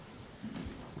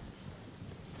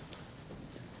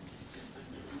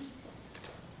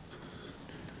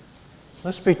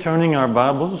Let's be turning our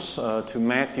Bibles to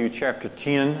Matthew chapter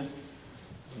 10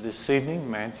 this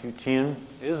evening. Matthew 10.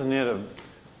 Isn't it a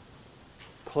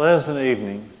pleasant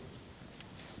evening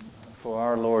for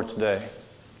our Lord's Day?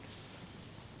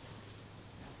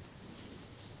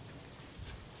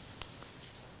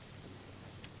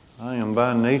 I am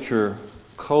by nature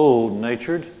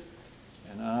cold-natured,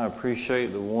 and I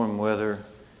appreciate the warm weather,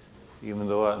 even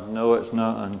though I know it's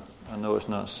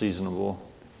not seasonable.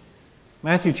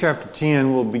 Matthew chapter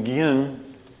 10 will begin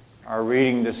our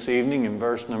reading this evening in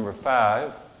verse number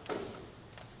 5.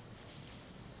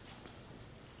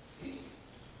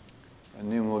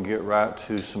 And then we'll get right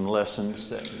to some lessons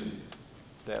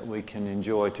that we can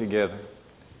enjoy together.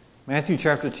 Matthew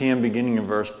chapter 10, beginning in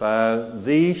verse 5.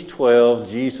 These 12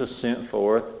 Jesus sent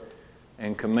forth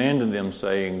and commanded them,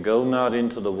 saying, Go not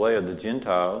into the way of the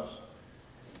Gentiles,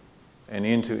 and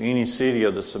into any city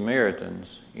of the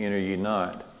Samaritans enter ye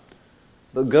not.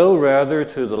 But go rather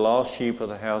to the lost sheep of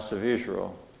the house of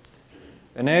Israel.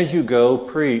 And as you go,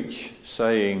 preach,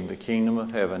 saying, The kingdom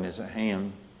of heaven is at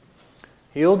hand.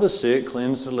 Heal the sick,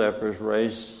 cleanse the lepers,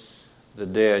 raise the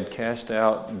dead, cast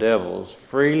out devils.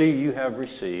 Freely you have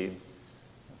received,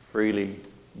 freely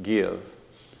give.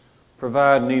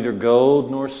 Provide neither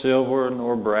gold, nor silver,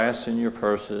 nor brass in your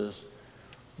purses,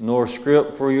 nor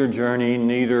scrip for your journey,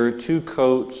 neither 2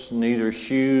 coats, neither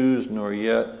shoes, nor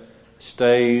yet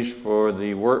stays, for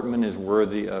the workman is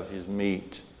worthy of his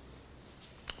meat.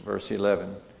 Verse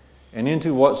 11. And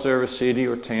into whatsoever city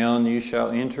or town you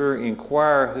shall enter,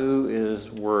 inquire who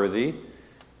is worthy,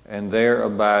 and there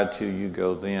abide till you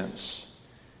go thence.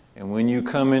 And when you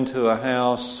come into a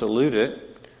house, salute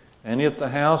it, and if the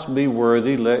house be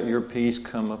worthy, let your peace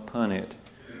come upon it.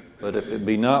 But if it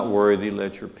be not worthy,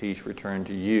 let your peace return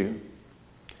to you.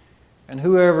 And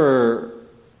whoever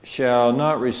shall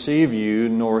not receive you,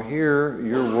 nor hear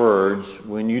your words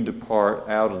when you depart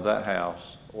out of that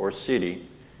house or city,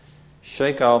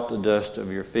 shake off the dust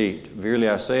of your feet. Verily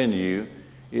I say unto you,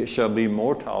 it shall be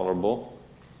more tolerable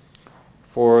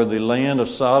for the land of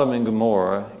Sodom and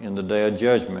Gomorrah in the day of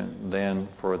judgment than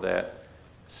for that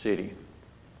city.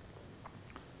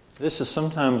 This is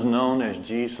sometimes known as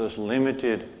Jesus'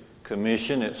 limited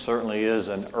commission. It certainly is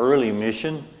an early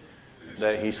mission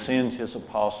that he sends his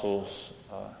apostles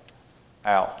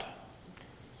out.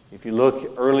 If you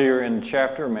look earlier in the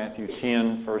chapter, Matthew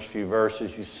 10, first few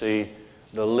verses, you see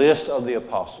the list of the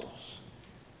apostles.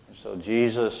 And so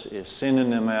Jesus is sending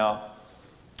them out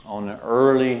on an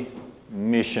early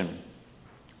mission.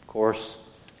 Of course,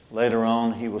 later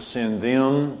on he will send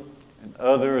them and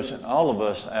others and all of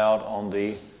us out on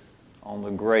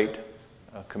the Great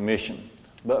Commission.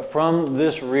 But from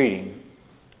this reading,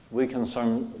 we can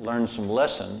learn some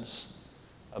lessons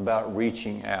about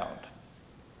reaching out.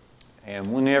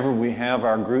 And whenever we have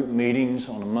our group meetings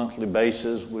on a monthly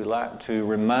basis, we like to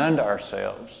remind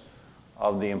ourselves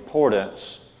of the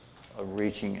importance of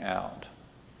reaching out.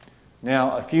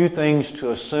 Now, a few things to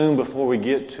assume before we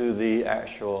get to the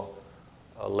actual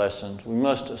lessons. We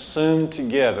must assume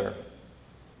together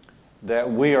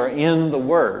that we are in the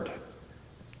Word,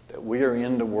 that we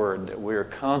are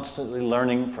constantly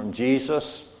learning from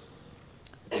Jesus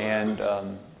and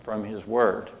from His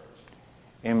Word.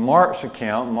 In Mark's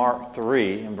account, Mark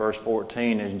 3, in verse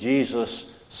 14, as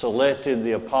Jesus selected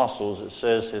the apostles, it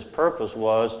says his purpose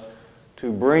was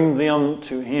to bring them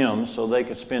to him so they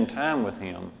could spend time with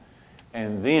him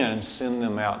and then send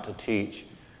them out to teach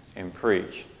and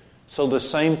preach. So the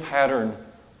same pattern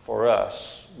for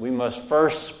us. We must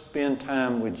first spend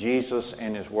time with Jesus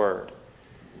and his Word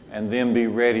and then be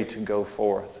ready to go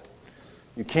forth.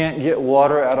 You can't get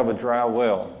water out of a dry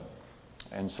well,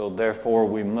 and so therefore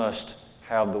we must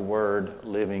have the Word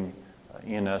living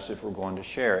in us if we're going to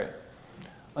share it.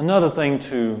 Another thing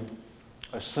to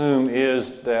assume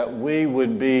is that we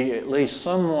would be at least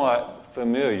somewhat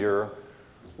familiar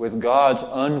with God's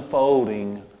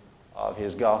unfolding of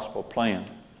His gospel plan.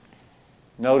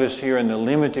 Notice here in the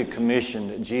limited commission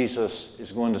that Jesus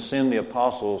is going to send the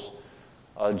apostles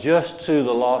just to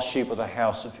the lost sheep of the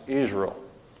house of Israel.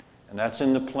 And that's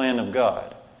in the plan of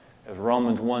God. As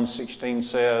Romans 1:16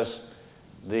 says,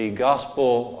 the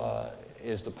gospel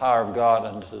is the power of God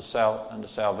unto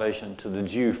salvation to the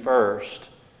Jew first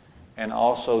and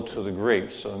also to the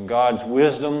Greek. So in God's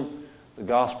wisdom, the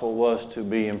gospel was to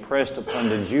be impressed upon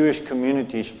the Jewish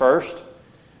communities first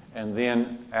and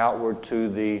then outward to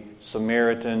the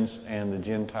Samaritans and the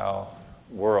Gentile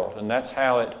world. And that's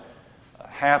how it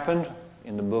happened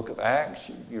in the book of Acts.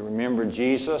 You remember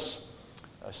Jesus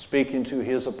speaking to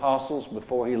his apostles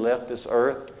before he left this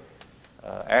earth.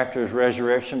 after his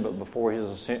resurrection, but before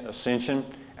his ascension.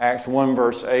 Acts 1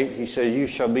 verse 8, he says, "You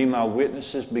shall be my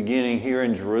witnesses beginning here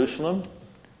in Jerusalem,"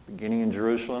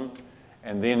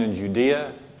 and then in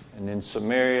Judea, and then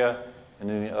Samaria, and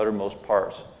in the uttermost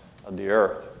parts of the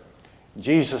earth.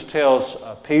 Jesus tells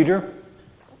Peter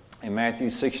in Matthew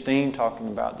 16, talking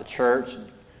about the church and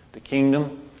the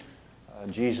kingdom,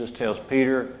 Jesus tells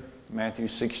Peter, Matthew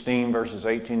 16 verses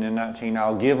 18 and 19,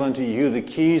 "I'll give unto you the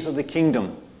keys of the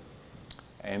kingdom."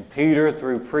 And Peter,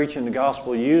 through preaching the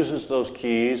gospel, uses those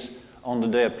keys on the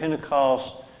day of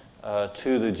Pentecost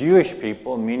to the Jewish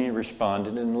people. Many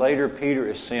responded. And later Peter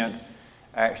is sent,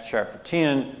 Acts chapter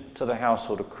 10, to the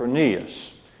household of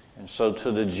Cornelius. And so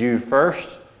to the Jew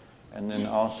first, and then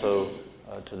also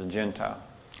to the Gentile.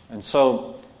 And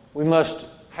so we must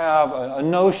have a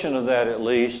notion of that, at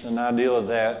least, an idea of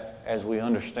that as we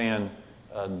understand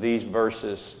these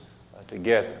verses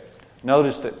together.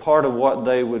 Notice that part of what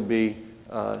they would be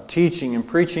teaching and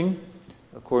preaching,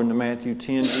 according to Matthew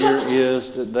 10 here,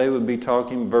 is that they would be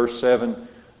talking, verse 7,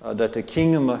 that the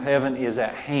kingdom of heaven is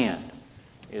at hand.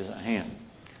 The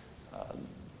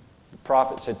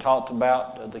prophets had talked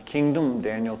about the kingdom,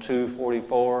 Daniel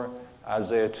 2:44,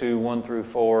 Isaiah 2:1 through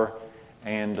 4,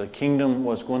 and the kingdom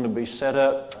was going to be set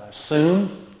up soon.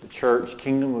 The church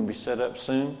kingdom would be set up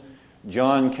soon.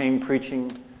 John came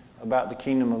preaching about the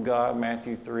kingdom of God,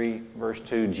 Matthew 3, verse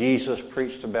 2. Jesus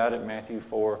preached about it, Matthew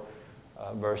 4,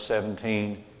 verse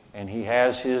 17. And he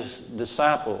has his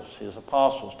disciples, his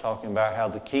apostles, talking about how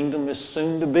the kingdom is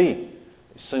soon to be.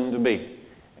 It's soon to be.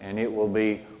 And it will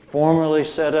be formally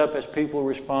set up as people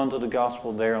respond to the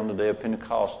gospel there on the day of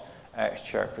Pentecost, Acts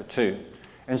chapter 2.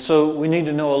 And so we need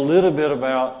to know a little bit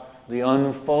about the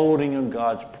unfolding of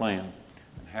God's plan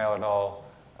and how it all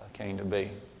came to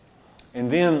be. And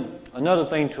then another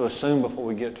thing to assume before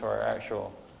we get to our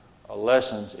actual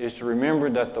lessons is to remember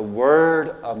that the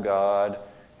Word of God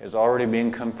has already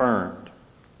been confirmed.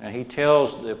 And he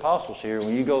tells the apostles here,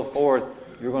 when you go forth,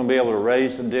 you're going to be able to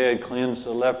raise the dead, cleanse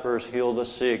the lepers, heal the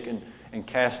sick, and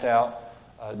cast out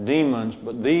demons.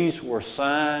 But these were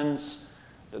signs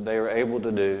that they were able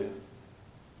to do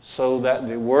so that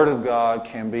the Word of God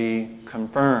can be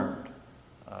confirmed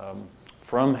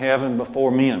from heaven before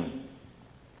men.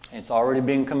 It's already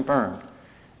been confirmed.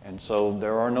 And so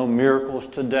there are no miracles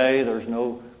today. There's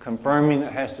no confirming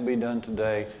that has to be done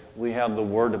today. We have the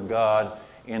Word of God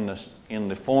in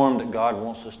the form that God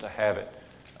wants us to have it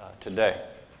today.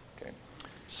 Okay.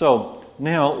 So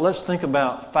now let's think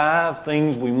about 5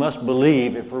 things we must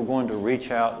believe if we're going to reach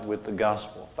out with the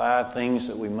gospel. 5 things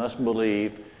that we must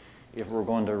believe if we're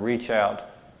going to reach out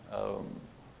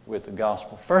with the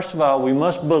gospel. First of all, we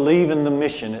must believe in the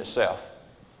mission itself.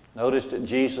 Notice that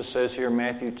Jesus says here in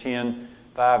Matthew 10,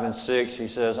 5 and 6, he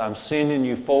says, "I'm sending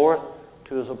you forth,"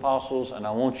 to his apostles, "and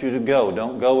I want you to go.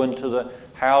 Don't go into the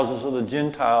houses of the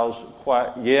Gentiles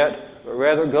quite yet, but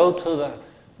rather go to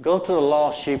the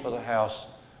lost sheep of the house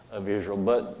of Israel."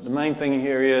 But the main thing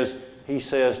here is he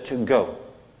says to go.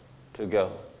 To go.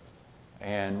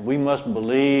 And we must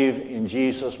believe in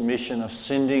Jesus' mission of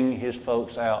sending his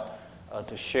folks out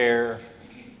to share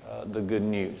the good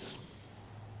news.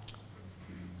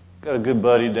 Got a good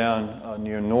buddy down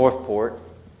near Northport,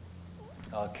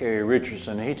 Kerry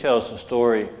Richardson. He tells a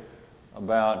story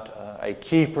about a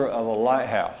keeper of a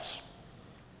lighthouse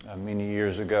many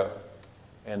years ago.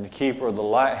 And the keeper of the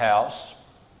lighthouse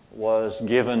was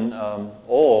given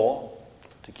oil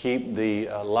to keep the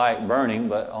light burning,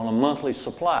 but on a monthly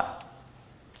supply.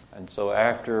 And so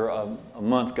after a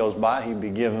month goes by, he'd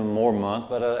be given more month,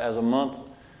 but as a month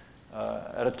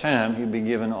at a time, he'd be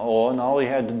given oil, and all he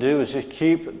had to do is just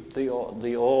keep the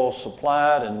oil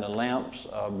supplied and the lamps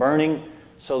burning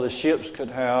so the ships could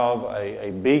have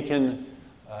a beacon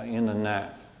in the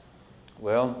night.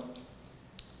 Well,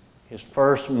 his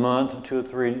first month, 2 or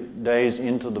 3 days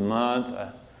into the month,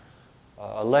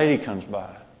 a lady comes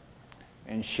by,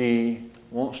 and she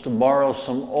wants to borrow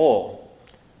some oil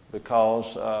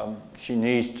because she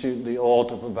needs the oil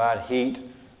to provide heat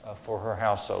for her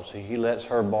household. So he lets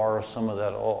her borrow some of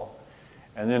that oil.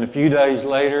 And then a few days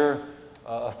later,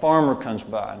 a farmer comes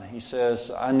by and he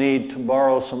says, "I need to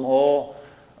borrow some oil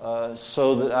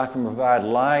so that I can provide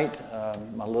light.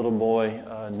 My little boy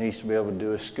needs to be able to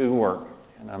do his schoolwork,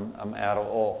 and I'm out of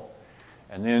oil."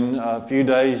 And then a few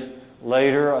days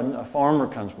later, a farmer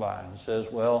comes by and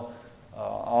says, "Well,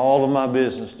 all of my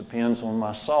business depends on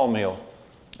my sawmill,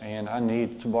 and I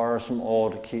need to borrow some oil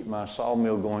to keep my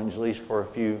sawmill going at least for a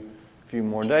few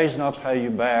more days, and I'll pay you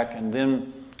back." And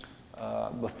then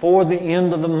before the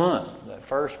end of the month, that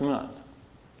first month,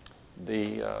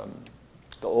 the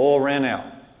oil ran out,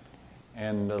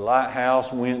 and the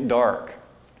lighthouse went dark,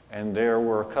 and there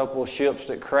were a couple of ships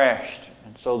that crashed.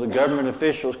 And so the government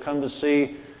officials come to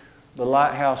see the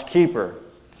lighthouse keeper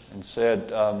and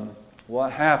said,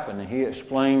 what happened? And he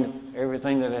explained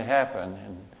everything that had happened.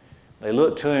 And they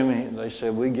looked to him and they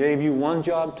said, we gave you one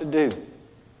job to do.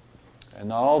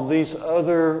 And all these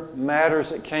other matters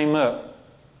that came up,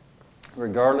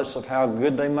 regardless of how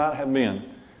good they might have been,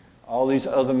 all these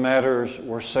other matters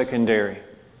were secondary.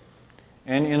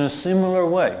 And in a similar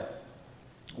way,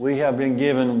 we have been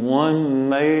given one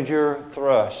major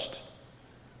thrust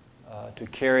to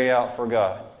carry out for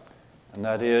God, and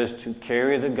that is to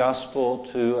carry the gospel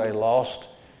to a lost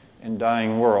and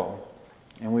dying world.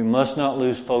 And we must not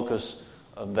lose focus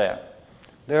of that.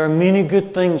 There are many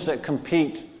good things that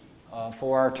compete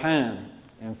for our time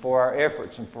and for our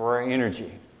efforts and for our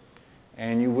energy.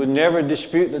 And you would never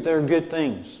dispute that there are good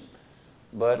things.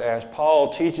 But as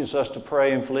Paul teaches us to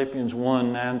pray in Philippians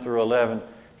 1, 9 through 11,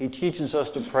 he teaches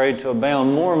us to pray to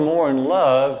abound more and more in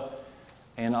love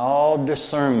and all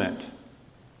discernment.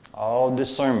 All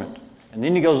discernment. And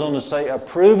then he goes on to say,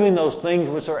 approving those things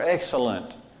which are excellent.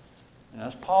 And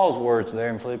that's Paul's words there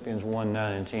in Philippians 1,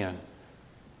 9 and 10.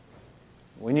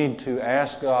 We need to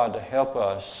ask God to help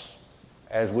us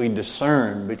as we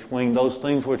discern between those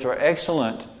things which are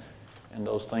excellent and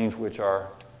those things which are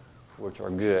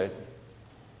good.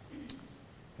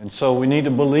 And so we need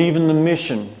to believe in the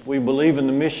mission. If we believe in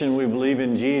the mission, we believe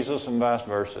in Jesus, and vice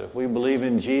versa. If we believe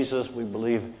in Jesus, we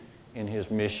believe in His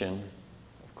mission,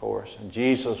 of course. And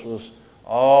Jesus was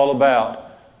all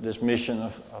about this mission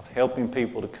of helping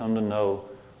people to come to know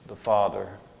the Father.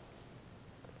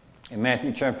 In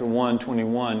Matthew chapter 1,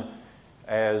 21,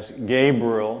 as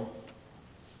Gabriel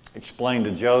explained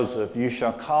to Joseph, you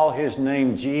shall call his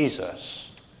name Jesus,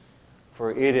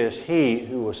 for it is He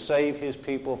who will save His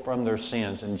people from their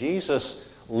sins. And Jesus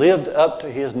lived up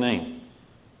to His name.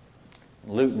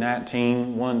 Luke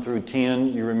 19, 1 through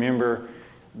 10, you remember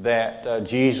that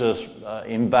Jesus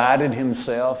invited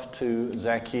Himself to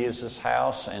Zacchaeus'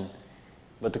 house.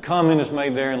 But the comment is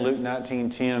made there in Luke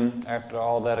 19:10, after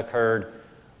all that occurred,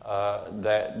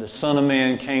 that the Son of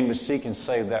Man came to seek and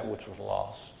save that which was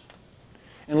lost.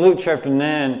 In Luke chapter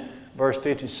 9, verse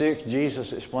 56,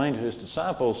 Jesus explained to His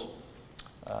disciples,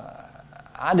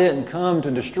 I didn't come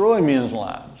to destroy men's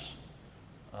lives,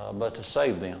 but to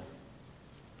save them.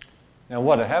 Now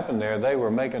what had happened there, they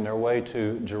were making their way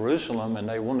to Jerusalem and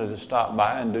they wanted to stop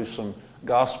by and do some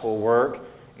gospel work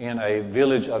in a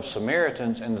village of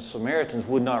Samaritans, and the Samaritans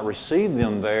would not receive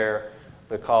them there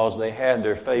because they had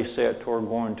their face set toward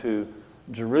going to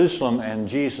Jerusalem. And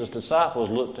Jesus' disciples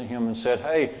looked to Him and said,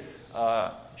 hey,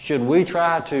 should we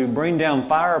try to bring down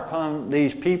fire upon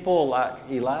these people like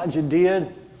Elijah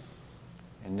did?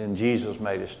 And then Jesus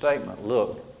made a statement,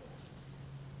 look,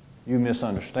 you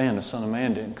misunderstand. The Son of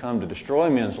Man didn't come to destroy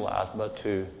men's lives, but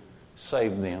to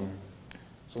save them.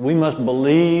 So we must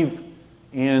believe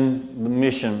in the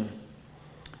mission.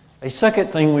 A second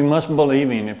thing we must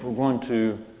believe in if we're going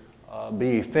to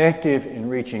be effective in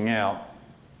reaching out,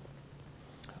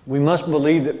 we must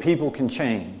believe that people can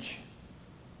change.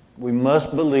 We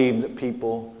must believe that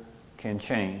people can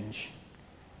change.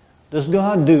 Does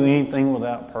God do anything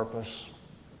without purpose?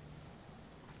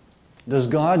 Does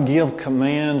God give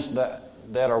commands that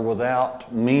are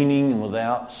without meaning and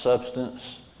without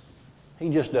substance? He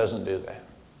just doesn't do that.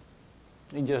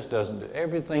 He just doesn't do it.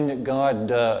 Everything that God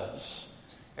does,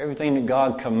 everything that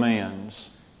God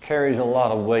commands, carries a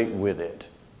lot of weight with it.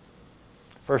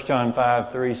 1 John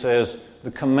 5:3 says,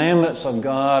 the commandments of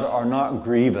God are not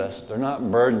grievous. They're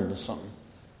not burdensome.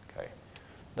 Okay.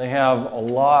 They have a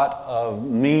lot of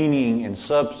meaning and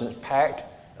substance packed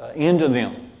into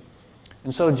them.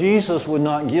 And so Jesus would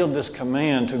not give this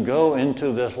command to go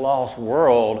into this lost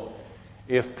world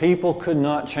if people could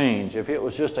not change. If it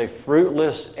was just a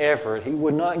fruitless effort, He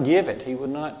would not give it. He would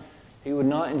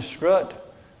not instruct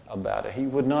about it. He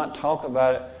would not talk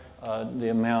about it the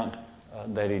amount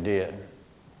that He did.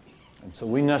 And so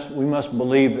we must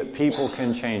believe that people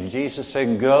can change. Jesus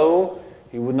said go.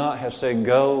 He would not have said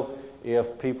go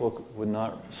if people would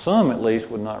not, some at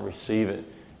least, would not receive it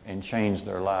and change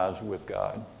their lives with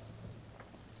God.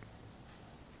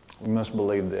 We must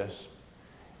believe this.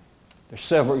 There's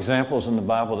several examples in the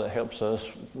Bible that helps us.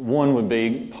 One would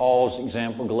be Paul's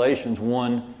example, Galatians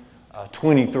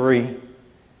 1:23.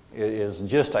 It is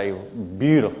just a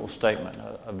beautiful statement,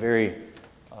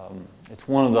 it's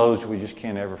one of those we just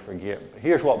can't ever forget. But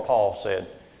here's what Paul said,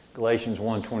 Galatians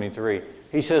 1:23.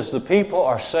 He says, the people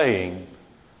are saying,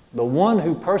 the one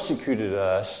who persecuted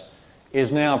us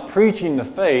is now preaching the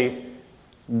faith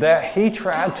that he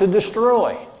tried to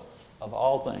destroy, of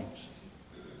all things.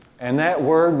 And that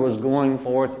word was going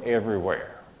forth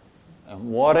everywhere.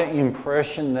 And what an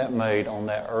impression that made on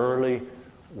that early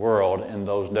world in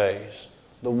those days.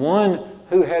 The one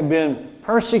who had been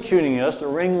persecuting us, the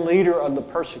ringleader of the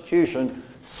persecution,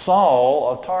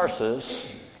 Saul of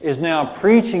Tarsus, is now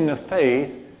preaching the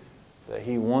faith that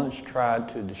he once tried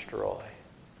to destroy.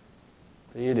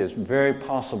 It is very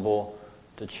possible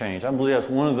to change. I believe that's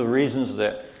one of the reasons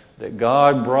that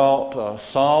God brought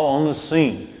Saul on the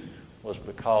scene, was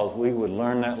because we would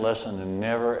learn that lesson and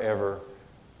never, ever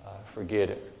forget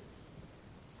it.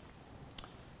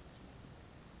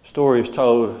 Story is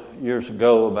told years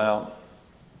ago about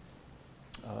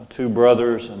two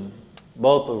brothers, and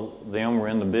both of them were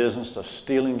in the business of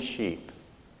stealing sheep.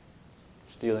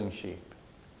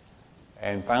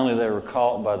 And finally they were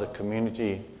caught by the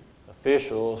community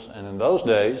officials, and in those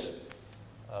days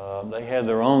they had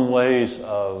their own ways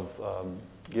of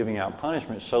giving out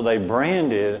punishment, so they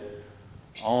branded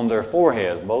on their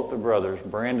foreheads, both the brothers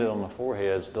branded on the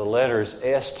foreheads the letters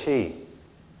ST,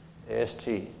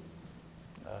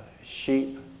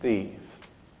 sheep thieves,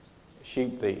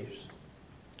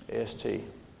 ST.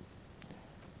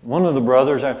 One of the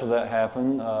brothers, after that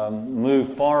happened,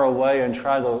 moved far away and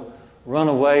tried to run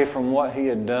away from what he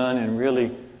had done, and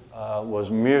really was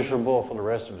miserable for the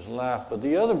rest of his life. But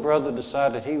the other brother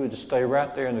decided he would stay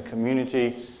right there in the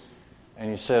community, and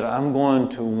he said, I'm going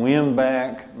to win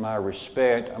back my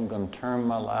respect. I'm going to turn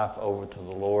my life over to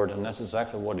the Lord. And that's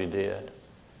exactly what he did.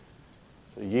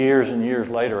 So years and years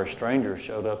later, a stranger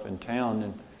showed up in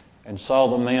town and saw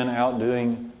the man out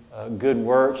doing good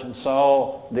works, and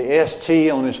saw the ST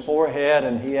on his forehead,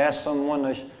 and he asked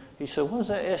someone, he said, what is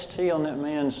that ST on that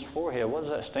man's forehead? What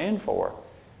does that stand for?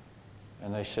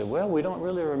 And they said, well, we don't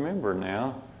really remember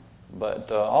now,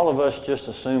 but all of us just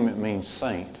assume it means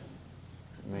saint.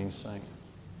 It means saint.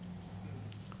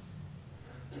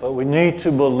 But we need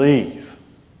to believe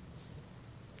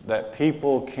that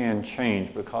people can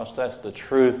change, because that's the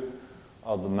truth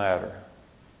of the matter.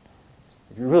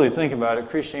 If you really think about it,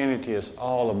 Christianity is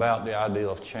all about the idea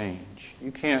of change.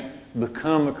 You can't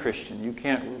become a Christian. You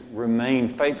can't remain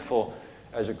faithful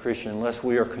as a Christian unless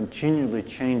we are continually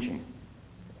changing.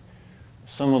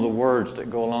 Some of the words that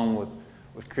go along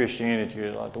with Christianity,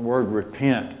 like the word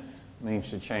repent means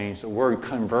to change. The word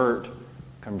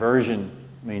conversion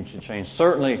means to change.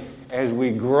 Certainly, as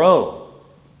we grow,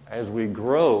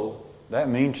 that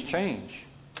means change.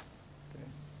 Okay.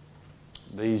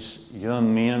 These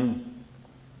young men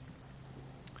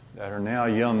that are now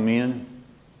young men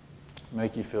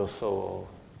make you feel so old,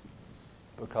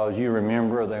 because you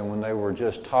remember them when they were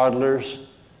just toddlers,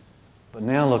 but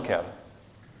now look at them.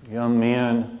 Young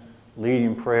men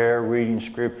leading prayer, reading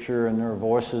Scripture, and their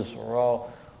voices are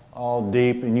all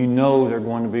deep, and you know they're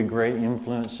going to be great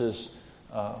influences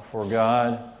for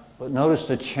God. But notice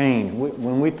the change.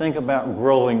 When we think about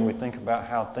growing, we think about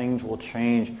how things will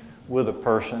change with a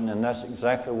person, and that's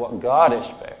exactly what God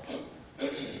expects.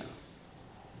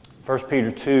 1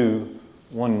 Peter 2,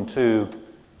 1 and 2,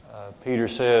 Peter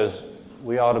says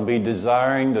we ought to be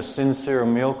desiring the sincere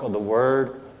milk of the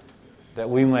Word, that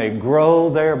we may grow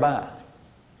thereby.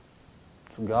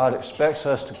 So God expects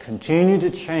us to continue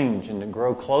to change and to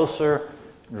grow closer,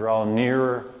 draw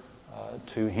nearer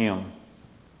to Him.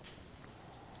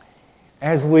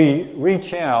 As we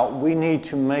reach out, we need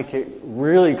to make it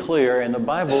really clear, and the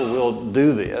Bible will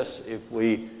do this if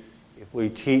we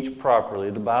teach properly.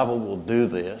 The Bible will do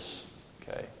this,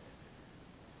 okay?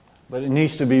 But it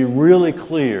needs to be really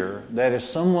clear that if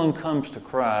someone comes to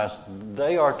Christ,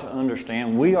 they are to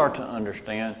understand, we are to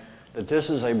understand, that this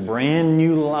is a brand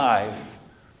new life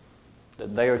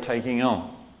that they are taking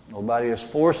on. Nobody is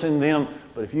forcing them,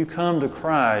 but if you come to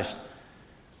Christ,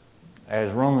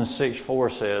 as Romans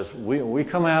 6:4 says, we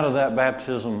come out of that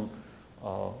baptism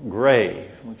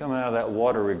grave. We come out of that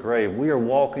watery grave. We are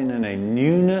walking in a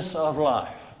newness of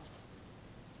life.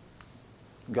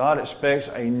 God expects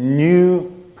a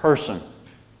new person.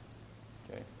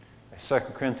 Okay. 2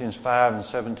 Corinthians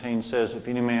 5:17 says, if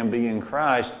any man be in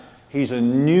Christ, he's a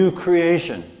new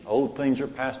creation. Old things are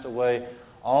passed away.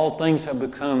 All things have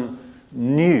become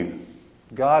new.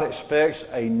 God expects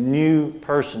a new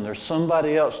person. There's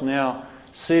somebody else now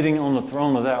sitting on the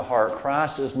throne of that heart.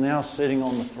 Christ is now sitting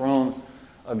on the throne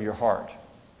of your heart.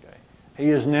 Okay. He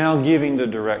is now giving the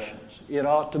directions. It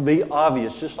ought to be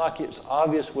obvious, just like it's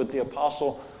obvious with the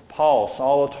Apostle Paul,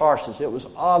 Saul of Tarsus. It was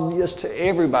obvious to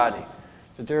everybody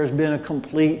that there has been a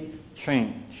complete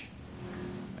change.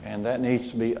 And that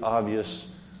needs to be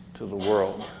obvious to the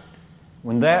world.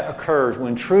 When that occurs,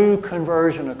 when true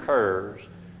conversion occurs,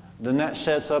 then that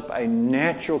sets up a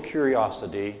natural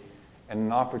curiosity and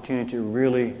an opportunity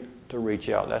really to reach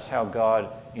out. That's how God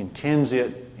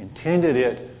intended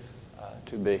it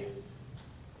to be.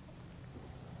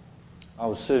 I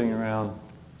was sitting around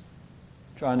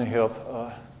trying to help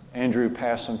Andrew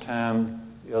pass some time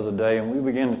the other day, and we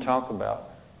began to talk about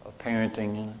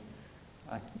parenting. And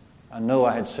I know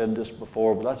I had said this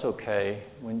before, but that's okay.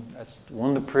 That's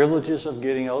one of the privileges of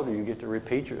getting older. You get to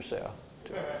repeat yourself.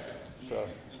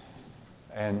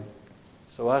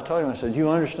 So I told him, I said, you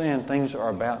understand things are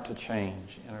about to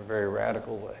change in a very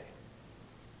radical way.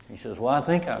 He says, well, I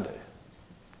think I do.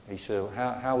 He said,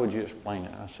 how would you explain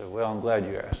it? I said, well, I'm glad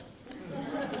you asked.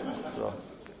 So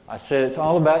I said, it's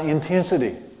all about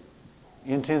intensity.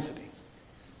 Intensity.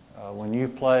 When you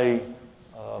play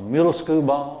middle school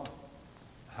ball,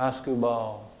 high school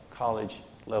ball, college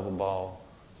level ball,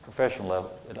 professional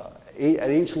level, at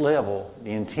each level,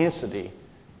 the intensity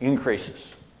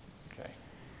increases. Okay?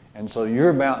 And so you're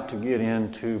about to get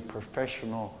into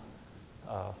professional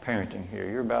parenting here.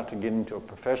 You're about to get into a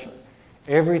professional.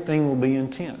 Everything will be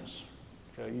intense.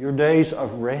 Okay? Your days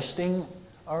of resting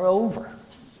are over.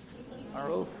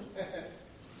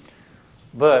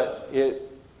 But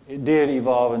it did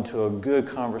evolve into a good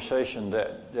conversation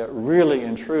that really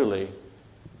and truly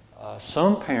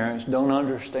some parents don't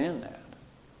understand that.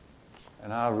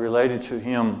 And I related to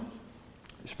him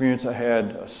experience I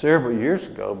had several years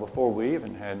ago before we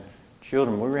even had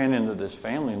children. We ran into this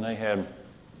family and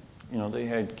they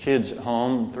had kids at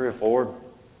home, 3 or 4,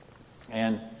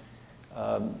 and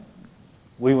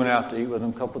we went out to eat with them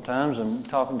a couple of times and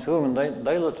talking to them, and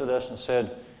they looked at us and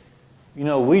said,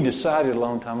 we decided a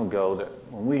long time ago that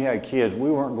when we had kids,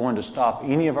 we weren't going to stop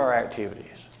any of our activities.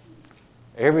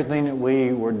 Everything that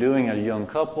we were doing as a young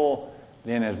couple,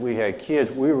 then as we had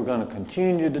kids, we were going to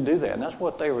continue to do that. And that's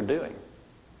what they were doing.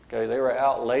 Okay, they were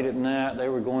out late at night. They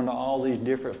were going to all these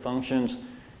different functions.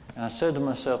 And I said to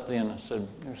myself then, I said,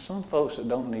 there's some folks that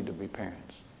don't need to be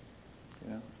parents.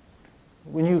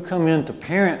 When you come into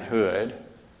parenthood,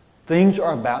 things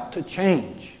are about to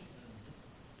change.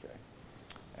 Okay?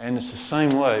 And it's the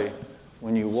same way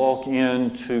when you walk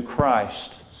into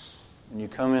Christ. When you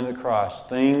come into Christ,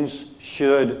 things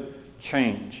should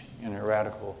change in a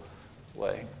radical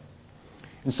way.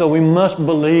 And so we must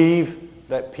believe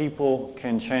that people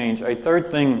can change. A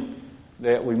third thing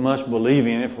that we must believe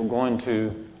in if we're going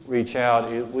to reach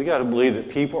out is we got to believe that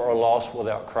people are lost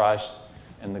without Christ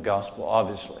and the gospel,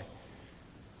 obviously.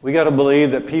 We got to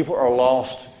believe that people are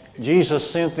lost. Jesus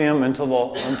sent them into the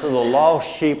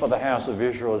lost sheep of the house of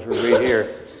Israel, as we read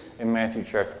here in Matthew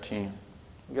chapter 10.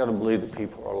 We've got to believe that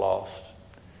people are lost.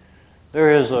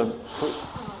 There is a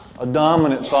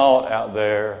dominant thought out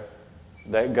there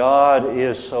that God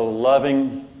is so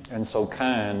loving and so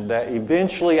kind that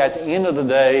eventually, at the end of the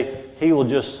day, He will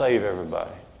just save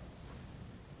everybody.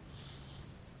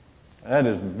 That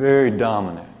is very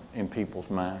dominant in people's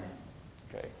mind.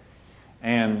 Okay,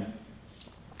 and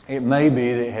it may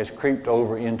be that it has creeped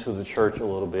over into the church a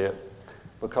little bit,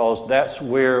 because that's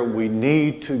where we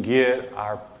need to get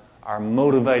our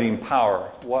motivating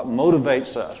power. What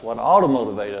motivates us, what ought to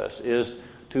motivate us, is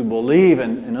to believe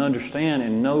and understand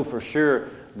and know for sure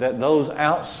that those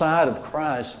outside of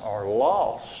Christ are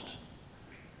lost.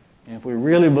 And if we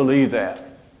really believe that,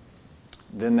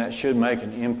 then that should make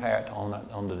an impact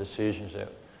on the decisions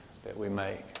that we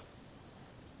make.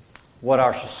 What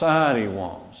our society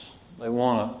wants, they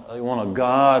want a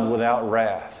God without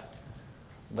wrath.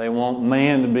 They want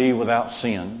man to be without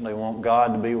sin. They want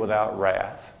God to be without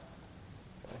wrath.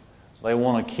 They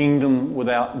want a kingdom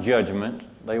without judgment.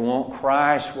 They want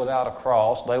Christ without a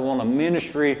cross. They want a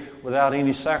ministry without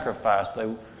any sacrifice.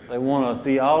 They want a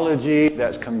theology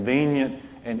that's convenient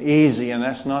and easy, and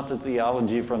that's not the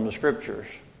theology from the Scriptures.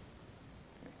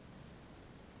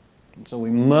 So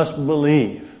we must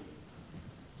believe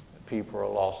that people are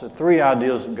lost. The 3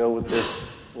 ideas that go with this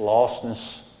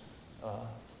lostness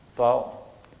thought.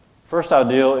 First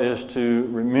ideal is to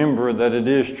remember that it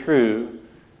is true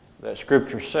that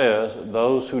Scripture says that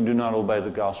those who do not obey the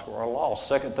gospel are lost.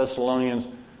 2 Thessalonians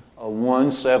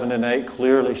 1, 7 and 8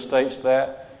 clearly states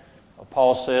that.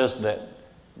 Paul says that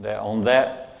on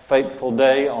that fateful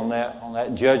day, on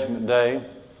that judgment day,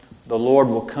 the Lord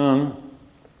will come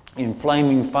in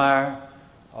flaming fire,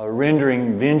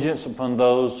 rendering vengeance upon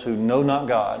those who know not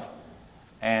God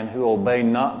and who obey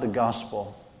not the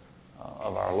gospel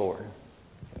of our Lord.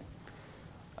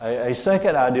 A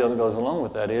second idea that goes along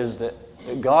with that is that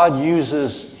God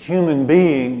uses human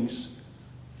beings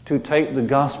to take the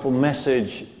gospel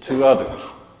message to others.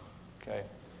 Okay?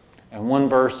 And one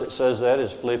verse that says that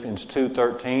is Philippians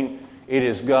 2:13. It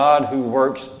is God who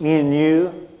works in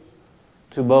you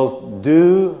to both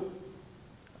do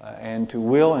and to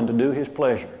will and to do His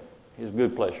pleasure, His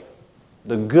good pleasure.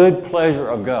 The good pleasure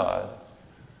of God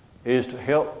is to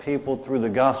help people through the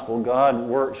gospel. God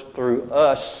works through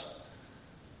us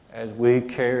as we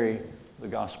carry the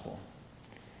gospel.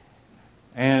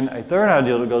 And a third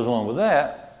idea that goes along with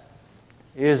that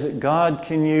is that God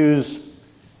can use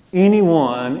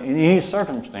anyone in any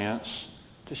circumstance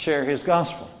to share His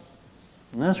gospel.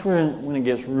 And that's when it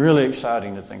gets really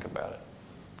exciting to think about it.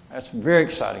 That's very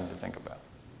exciting to think about.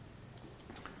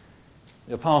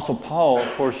 The Apostle Paul,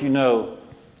 of course, you know,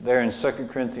 there in 2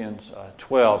 Corinthians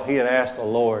 12, he had asked the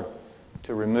Lord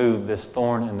to remove this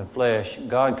thorn in the flesh.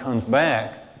 God comes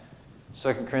back,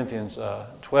 2 Corinthians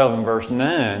 12 and verse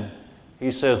 9,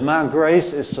 he says, "My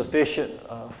grace is sufficient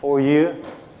for you,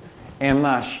 and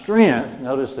my strength,"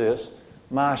 notice this,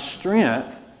 "my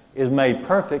strength is made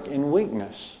perfect in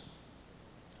weakness."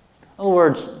 In other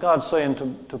words, God's saying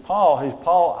to Paul,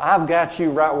 Paul, I've got you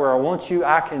right where I want you.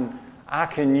 I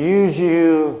can use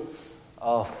you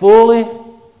fully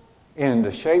in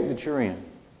the shape that you're in.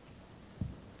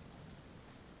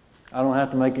 I don't have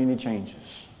to make any changes.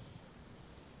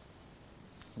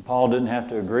 And Paul didn't have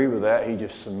to agree with that. He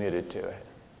just submitted to it.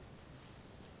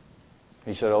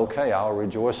 He said, okay, I'll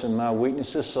rejoice in my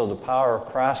weaknesses so the power of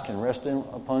Christ can rest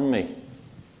upon me.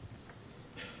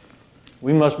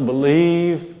 We must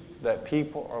believe that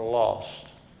people are lost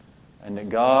and that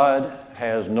God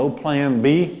has no plan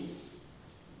B.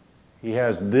 He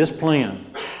has this plan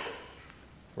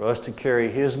for us to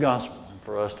carry His gospel and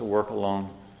for us to work along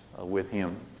with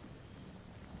Him.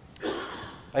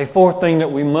 A fourth thing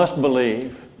that we must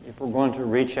believe if we're going to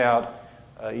reach out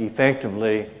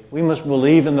effectively, we must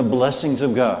believe in the blessings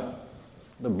of God.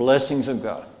 The blessings of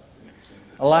God.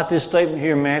 I like this statement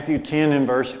here in Matthew 10 and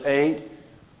verse 8,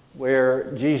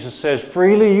 where Jesus says,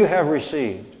 "Freely you have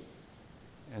received,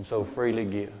 and so freely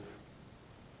give."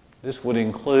 This would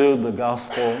include the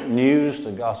gospel news,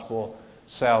 the gospel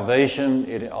salvation.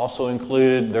 It also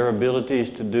included their abilities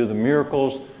to do the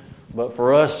miracles. But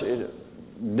for us, it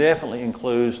definitely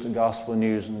includes the gospel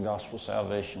news and the gospel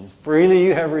salvation. Freely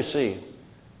you have received,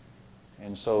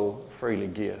 and so freely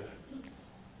give.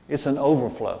 It's an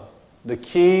overflow. The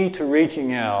key to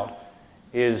reaching out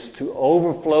is to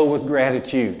overflow with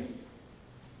gratitude.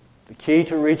 The key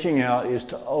to reaching out is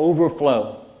to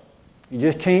overflow. You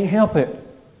just can't help it.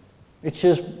 It's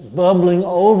just bubbling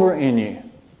over in you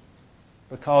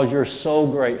because you're so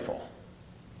grateful.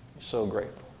 You're so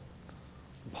grateful.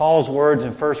 Paul's words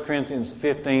in 1 Corinthians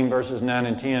 15 verses 9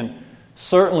 and 10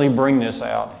 certainly bring this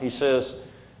out. He says,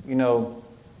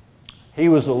 he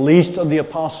was the least of the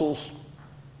apostles.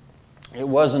 It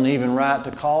wasn't even right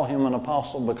to call him an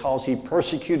apostle because he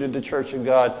persecuted the church of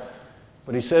God.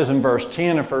 But he says in verse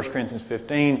 10 of 1 Corinthians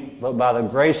 15, "But by the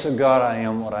grace of God I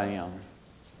am what I am."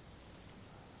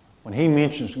 When he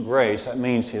mentions grace, that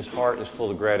means his heart is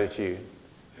full of gratitude.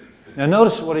 Now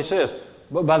notice what he says.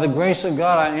 "But by the grace of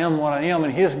God I am what I am,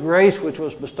 and His grace which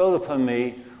was bestowed upon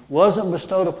me wasn't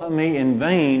bestowed upon me in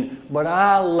vain, but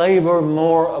I labor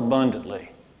more abundantly."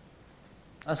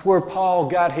 That's where Paul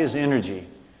got his energy.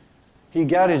 He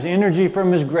got his energy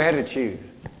from his gratitude.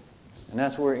 And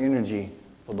that's where energy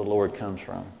for the Lord comes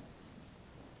from.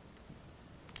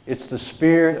 It's the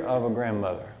spirit of a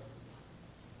grandmother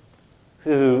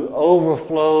who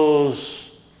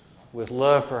overflows with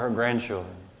love for her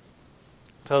grandchildren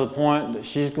to the point that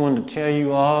she's going to tell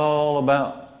you all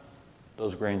about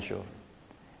those grandchildren.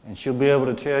 And she'll be able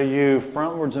to tell you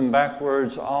frontwards and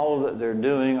backwards all that they're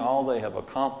doing, all they have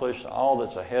accomplished, all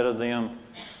that's ahead of them.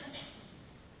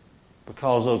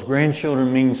 Because those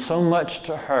grandchildren mean so much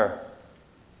to her.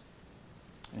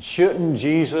 And shouldn't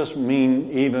Jesus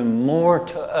mean even more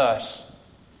to us?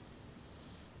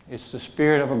 It's the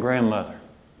spirit of a grandmother.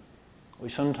 We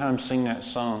sometimes sing that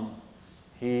song,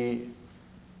 "He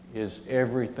is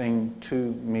everything to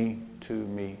me, to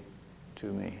me, to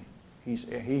me."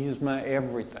 He is my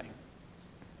everything.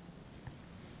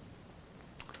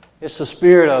 It's the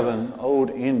spirit of an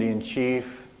old Indian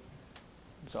chief.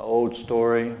 It's an old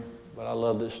story, but I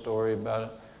love this story about an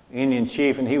Indian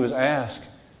chief, and he was asked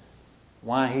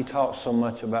why he talked so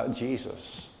much about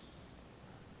Jesus.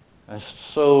 And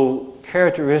so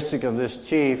characteristic of this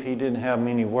chief, he didn't have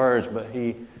many words, but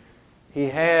he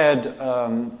had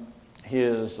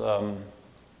his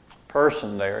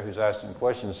person there who's asking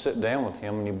questions sit down with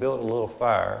him, and he built a little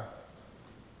fire.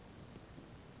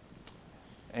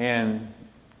 And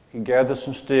he gathered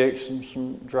some sticks and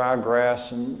some dry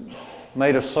grass and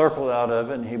made a circle out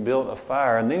of it, and he built a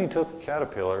fire. And then he took a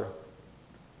caterpillar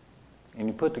and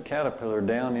he put the caterpillar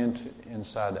down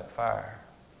inside that fire.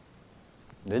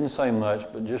 Didn't say much,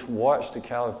 but just watched the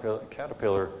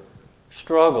caterpillar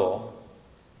struggle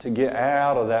to get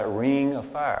out of that ring of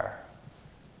fire.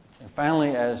 And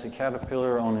finally, as the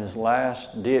caterpillar on his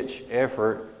last ditch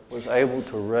effort was able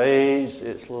to raise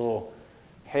its little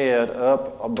head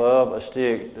up above a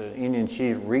stick, the Indian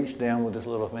chief reached down with his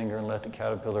little finger and let the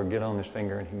caterpillar get on his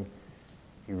finger, and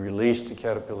he released the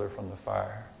caterpillar from the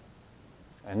fire.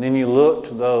 And then he looked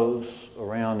to those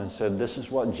around and said, this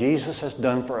is what Jesus has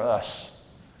done for us.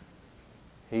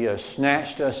 He has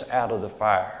snatched us out of the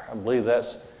fire. I believe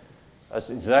that's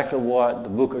exactly what the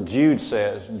book of Jude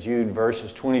says, in Jude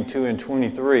verses 22 and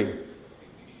 23.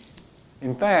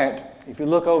 In fact, if you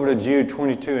look over to Jude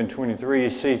 22 and 23, you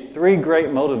see three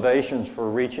great motivations for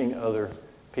reaching other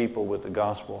people with the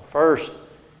gospel. First,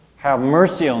 have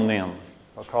mercy on them,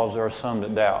 because there are some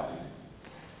that doubt.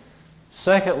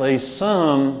 Secondly,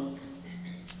 some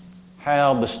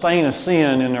have the stain of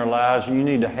sin in their lives, and you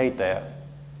need to hate that.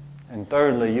 And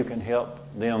thirdly, you can help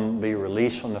them be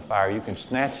released from the fire. You can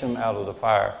snatch them out of the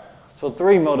fire. So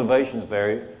three motivations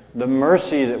there. The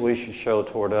mercy that we should show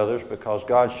toward others, because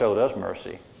God showed us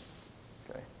mercy.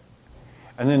 Okay.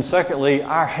 And then secondly,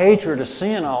 our hatred of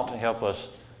sin ought to help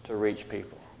us to reach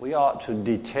people. We ought to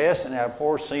detest and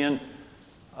abhor sin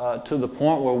to the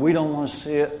point where we don't want to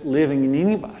see it living in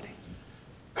anybody.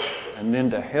 And then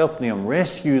to help them,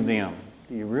 rescue them.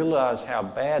 Do you realize how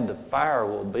bad the fire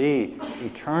will be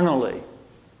eternally?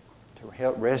 To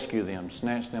help rescue them,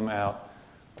 snatch them out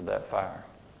of that fire.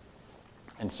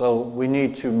 And so we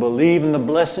need to believe in the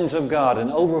blessings of God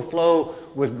and overflow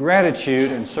with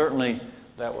gratitude, and certainly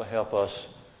that will help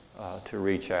us to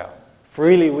reach out.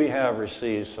 Freely we have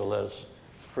received, so let us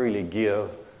freely give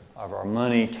of our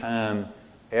money, time,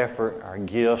 effort, our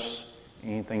gifts,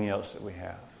 anything else that we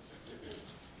have.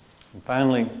 And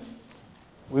finally,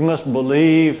 we must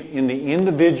believe in the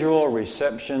individual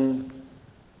reception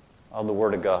of the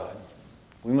Word of God.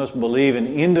 We must believe in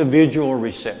individual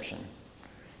reception.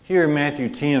 Here in Matthew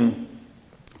 10,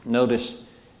 notice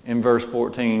in verse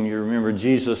 14, you remember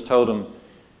Jesus told them,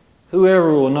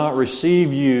 whoever will not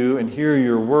receive you and hear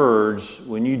your words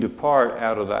when you depart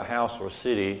out of that house or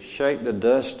city, shake the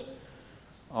dust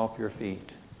off your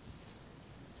feet.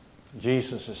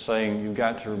 Jesus is saying you've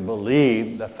got to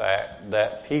believe the fact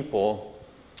that people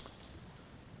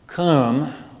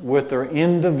come with their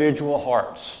individual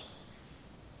hearts.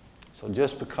 So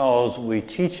just because we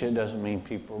teach it doesn't mean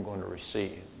people are going to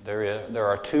receive. There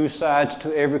are two sides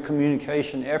to every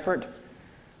communication effort.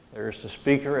 There's the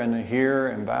speaker and the hearer,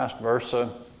 and vice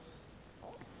versa.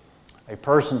 A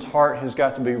person's heart has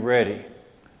got to be ready.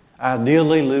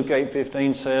 Ideally, Luke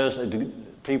 8:15 says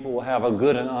that people will have a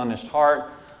good and honest heart.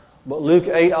 But Luke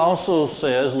 8 also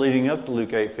says, leading up to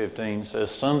Luke 8:15, says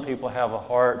some people have a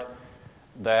heart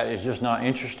that is just not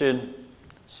interested.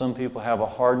 Some people have a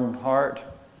hardened heart.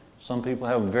 Some people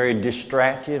have a very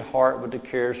distracted heart with the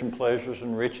cares and pleasures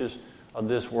and riches of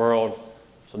this world.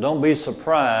 So don't be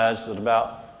surprised that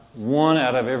about 1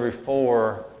 out of every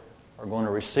 4 are going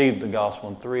to receive the gospel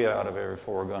and 3 out of every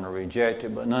 4 are going to reject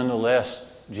it. But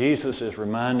nonetheless, Jesus is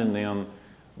reminding them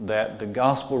that the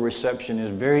gospel reception is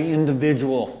very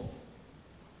individual.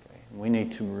 We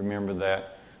need to remember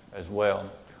that as well.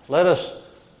 Let us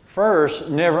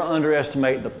first never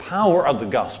underestimate the power of the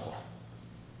gospel.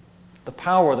 The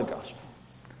power of the gospel.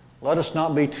 Let us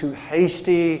not be too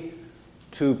hasty,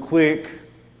 too quick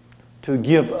to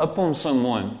give up on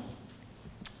someone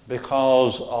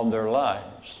because of their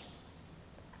lives.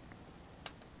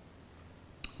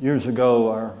 Years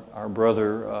ago, our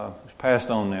brother, who's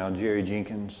passed on now, Jerry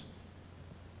Jenkins,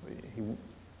 he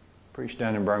preached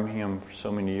down in Birmingham for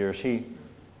so many years.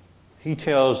 He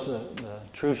tells the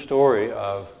true story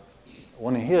of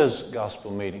one of his gospel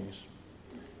meetings.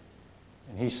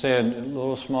 And he said, a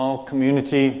little small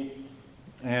community,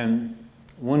 and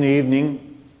one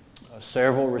evening,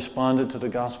 several responded to the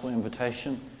gospel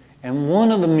invitation, and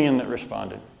one of the men that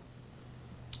responded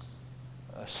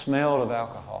smelled of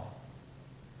alcohol.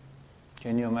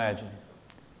 Can you imagine?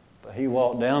 But he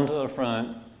walked down to the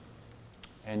front,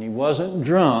 and he wasn't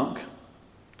drunk,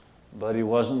 but he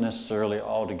wasn't necessarily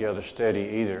altogether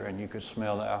steady either, and you could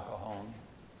smell the alcohol on him.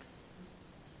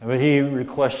 But he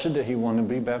requested that he wanted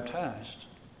to be baptized.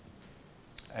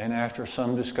 And after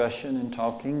some discussion and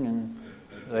talking, and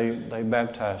they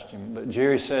baptized him. But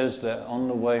Jerry says that on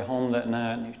the way home that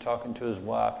night, and he's talking to his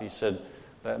wife, he said,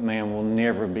 that man will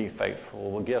never be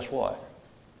faithful. Well, guess what?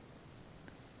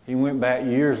 He went back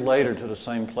years later to the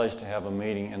same place to have a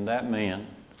meeting, and that man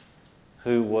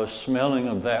who was smelling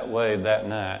of that way that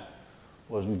night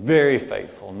was very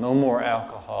faithful. No more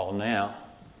alcohol now.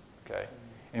 Okay.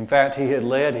 In fact, he had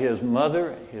led his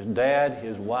mother, his dad,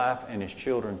 his wife, and his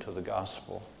children to the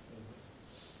gospel.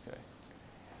 Okay.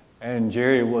 And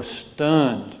Jerry was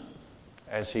stunned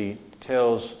as he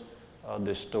tells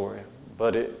this story.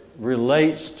 But it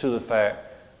relates to the fact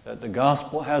that the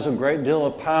gospel has a great deal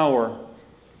of power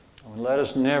Let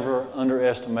us never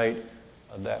underestimate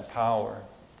that power.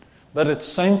 But at the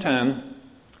same time,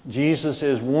 Jesus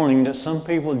is warning that some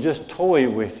people just toy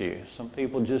with you. Some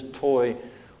people just toy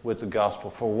with the gospel.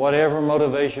 For whatever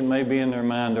motivation may be in their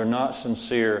mind, they're not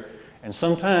sincere. And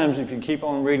sometimes, if you keep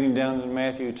on reading down to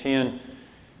Matthew 10,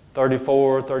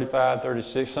 34, 35,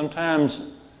 36,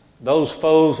 sometimes those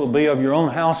foes will be of your own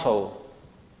household.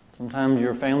 Sometimes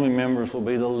your family members will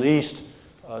be the least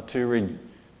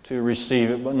to receive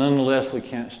it, but nonetheless we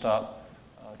can't stop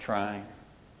trying.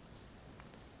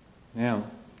 Now,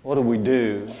 what do we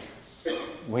do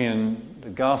when the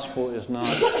gospel is not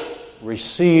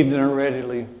received in a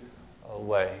readily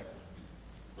way?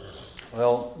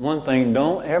 Well, one thing,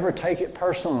 don't ever take it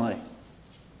personally.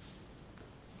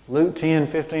 Luke 10,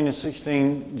 15 and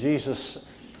 16, Jesus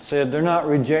said, they're not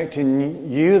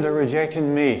rejecting you, they're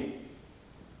rejecting me.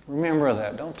 Remember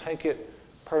that. Don't take it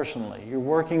personally. You're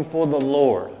working for the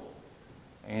Lord.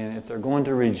 And if they're going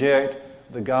to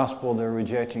reject the gospel, they're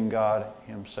rejecting God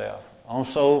Himself.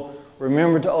 Also,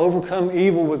 remember to overcome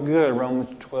evil with good, Romans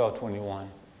 12:21.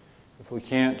 If we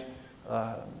can't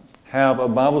have a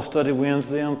Bible study with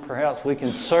them, perhaps we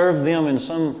can serve them in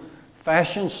some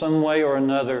fashion, some way or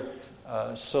another,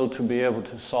 so to be able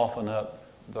to soften up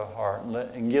their heart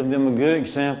and give them a good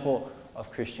example of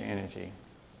Christianity.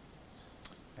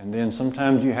 And then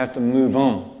sometimes you have to move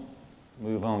on.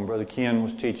 Move on. Brother Ken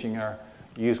was teaching our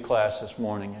youth class this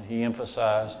morning, and he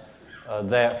emphasized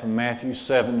that from Matthew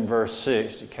 7, verse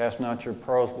 6, to cast not your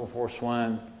pearls before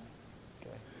swine.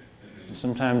 Okay. And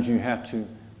sometimes you have to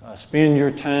spend your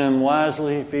time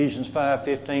wisely. Ephesians 5,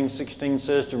 15, 16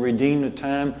 says to redeem the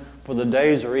time, for the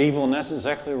days are evil, and that's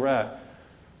exactly right.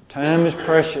 Time is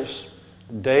precious.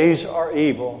 The days are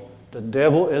evil. The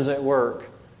devil is at work.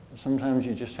 And sometimes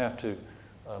you just have to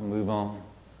move on.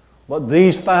 But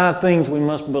these 5 things we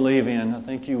must believe in. I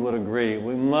think you would agree.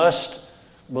 We must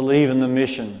believe in the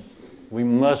mission. We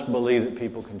must believe that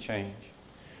people can change.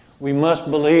 We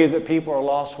must believe that people are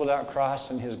lost without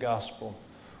Christ and His gospel.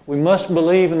 We must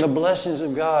believe in the blessings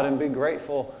of God and be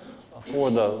grateful for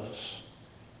those.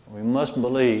 We must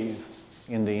believe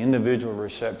in the individual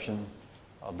reception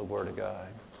of the Word of God.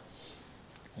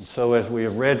 And so as we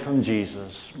have read from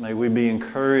Jesus, may we be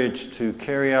encouraged to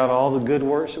carry out all the good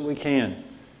works that we can.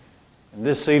 And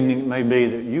this evening it may be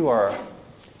that you are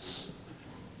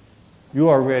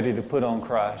ready to put on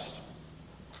Christ.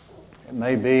 It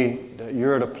may be that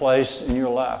you're at a place in your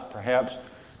life, perhaps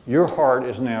your heart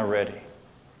is now ready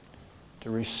to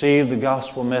receive the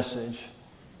gospel message.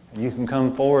 And you can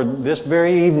come forward this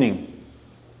very evening,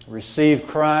 receive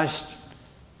Christ,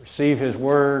 receive His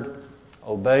Word,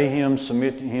 obey Him,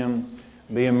 submit to Him,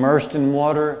 be immersed in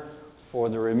water for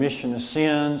the remission of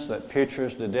sins that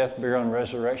pictures the death, burial, and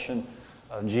resurrection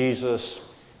of Jesus.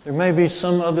 There may be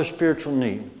some other spiritual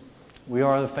need. We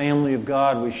are the family of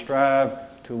God. We strive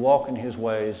to walk in His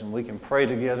ways, and we can pray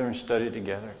together and study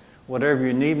together. Whatever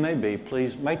your need may be,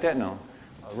 please make that known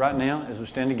right now as we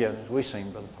stand together, as we sing,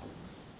 Brother Paul.